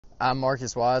I'm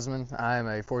Marcus Wiseman. I am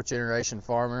a fourth-generation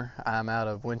farmer. I'm out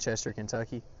of Winchester,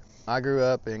 Kentucky. I grew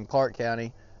up in Clark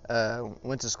County,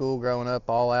 went to school growing up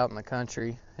all out in the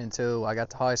country until I got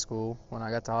to high school. When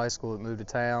I got to high school, I moved to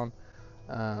town.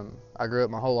 I grew up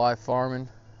my whole life farming.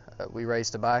 We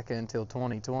raised tobacco until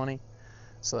 2020,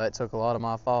 so that took a lot of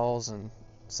my falls and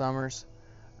summers.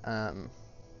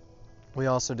 We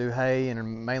also do hay and are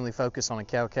mainly focused on a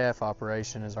cow-calf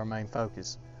operation as our main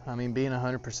focus. I mean, being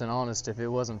 100% honest, if it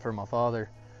wasn't for my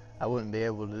father, I wouldn't be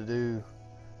able to do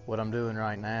what I'm doing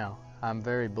right now. I'm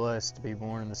very blessed to be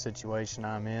born in the situation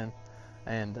I'm in,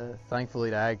 and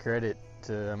thankfully to Ag Credit,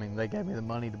 they gave me the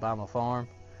money to buy my farm,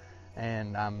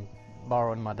 and I'm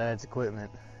borrowing my dad's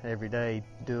equipment every day,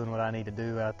 doing what I need to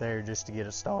do out there just to get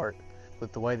a start.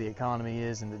 With the way the economy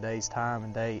is in today's time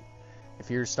and date, if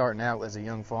you're starting out as a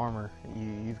young farmer,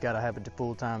 you've got to have a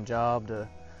full-time job to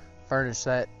furnish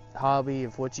that hobby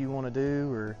of what you want to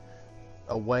do, or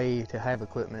a way to have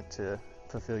equipment to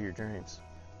fulfill your dreams.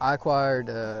 I acquired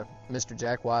Mr.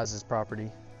 Jack Wise's property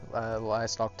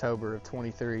last October of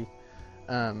 23.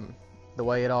 The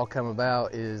way it all come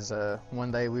about is one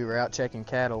day we were out checking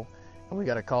cattle and we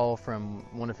got a call from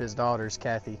one of his daughters,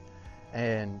 Kathy,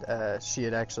 and she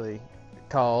had actually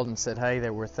called and said, hey, they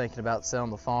were thinking about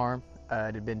selling the farm.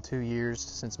 It had been 2 years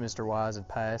since Mr. Wise had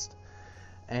passed,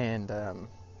 and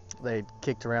they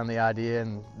kicked around the idea,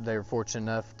 and they were fortunate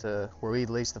enough to where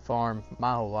we'd leased the farm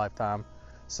my whole lifetime,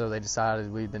 so they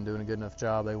decided we'd been doing a good enough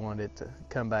job. They wanted it to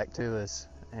come back to us,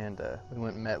 and we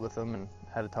went and met with them and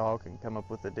had a talk and come up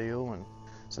with a deal. And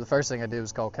so the first thing I did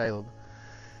was call Caleb,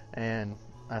 and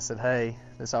I said, hey,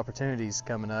 this opportunity's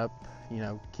coming up,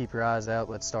 keep your eyes out,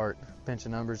 let's start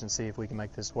pinching numbers and see if we can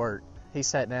make this work. He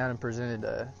sat down and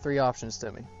presented 3 options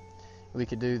to me. We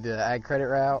could do the Ag Credit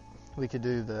route, we could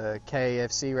do the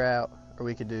KAFC route, or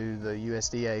we could do the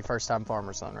USDA First-Time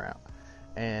Farmer's Loan route.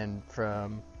 And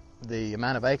from the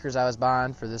amount of acres I was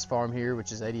buying for this farm here,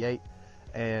 which is 88,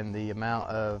 and the amount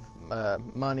of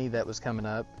money that was coming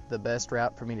up, the best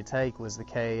route for me to take was the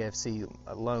KAFC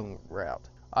loan route.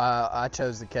 I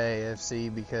chose the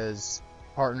KAFC because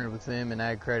partnered with them and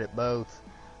Ag Credit both,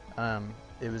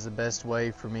 it was the best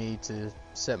way for me to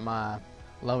set my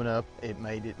loan up. It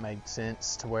made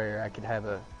sense to where I could have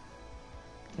a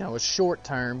short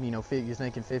term, you're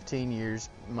thinking 15 years,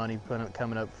 money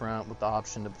coming up front with the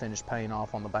option to finish paying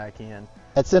off on the back end.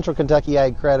 At Central Kentucky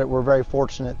Ag Credit, we're very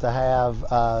fortunate to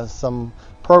have some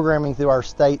programming through our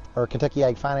state, or Kentucky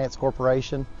Ag Finance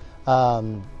Corporation.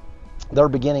 Their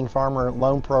beginning farmer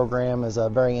loan program is a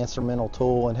very instrumental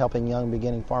tool in helping young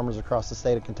beginning farmers across the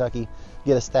state of Kentucky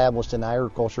get established in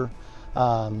agriculture.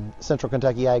 Central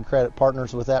Kentucky Ag Credit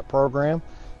partners with that program.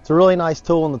 It's a really nice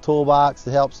tool in the toolbox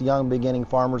that helps young beginning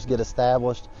farmers get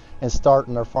established and start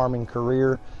in their farming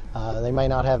career. They may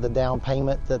not have the down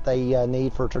payment that they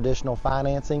need for traditional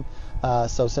financing,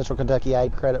 so Central Kentucky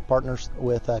Ag Credit partners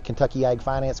with Kentucky Ag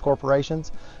Finance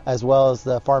Corporations as well as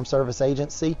the Farm Service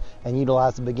Agency and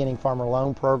utilize the Beginning Farmer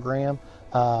Loan Program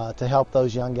to help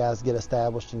those young guys get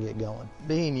established and get going.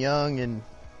 Being young and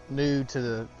new to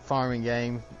the farming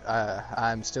game,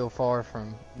 I'm still far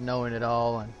from knowing it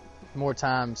all, and more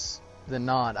times than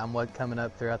not, I'm coming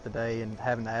up throughout the day and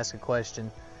having to ask a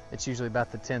question. It's usually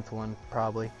about the 10th one,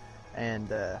 probably. And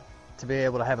to be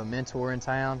able to have a mentor in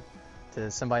town,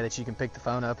 to somebody that you can pick the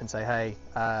phone up and say, hey,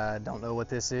 I don't know what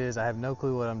this is. I have no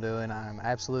clue what I'm doing. I'm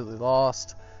absolutely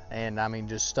lost. And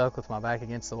just stuck with my back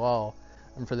against the wall.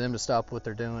 And for them to stop what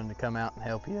they're doing to come out and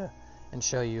help you and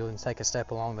show you and take a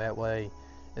step along that way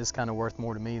is kind of worth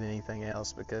more to me than anything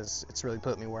else, because it's really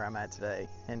put me where I'm at today.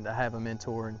 And to have a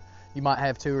mentor, and you might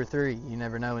have 2 or 3, you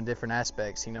never know, in different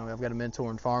aspects. I've got a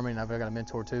mentor in farming, I've got a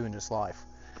mentor too in just life,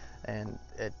 and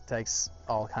it takes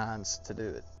all kinds to do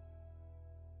it.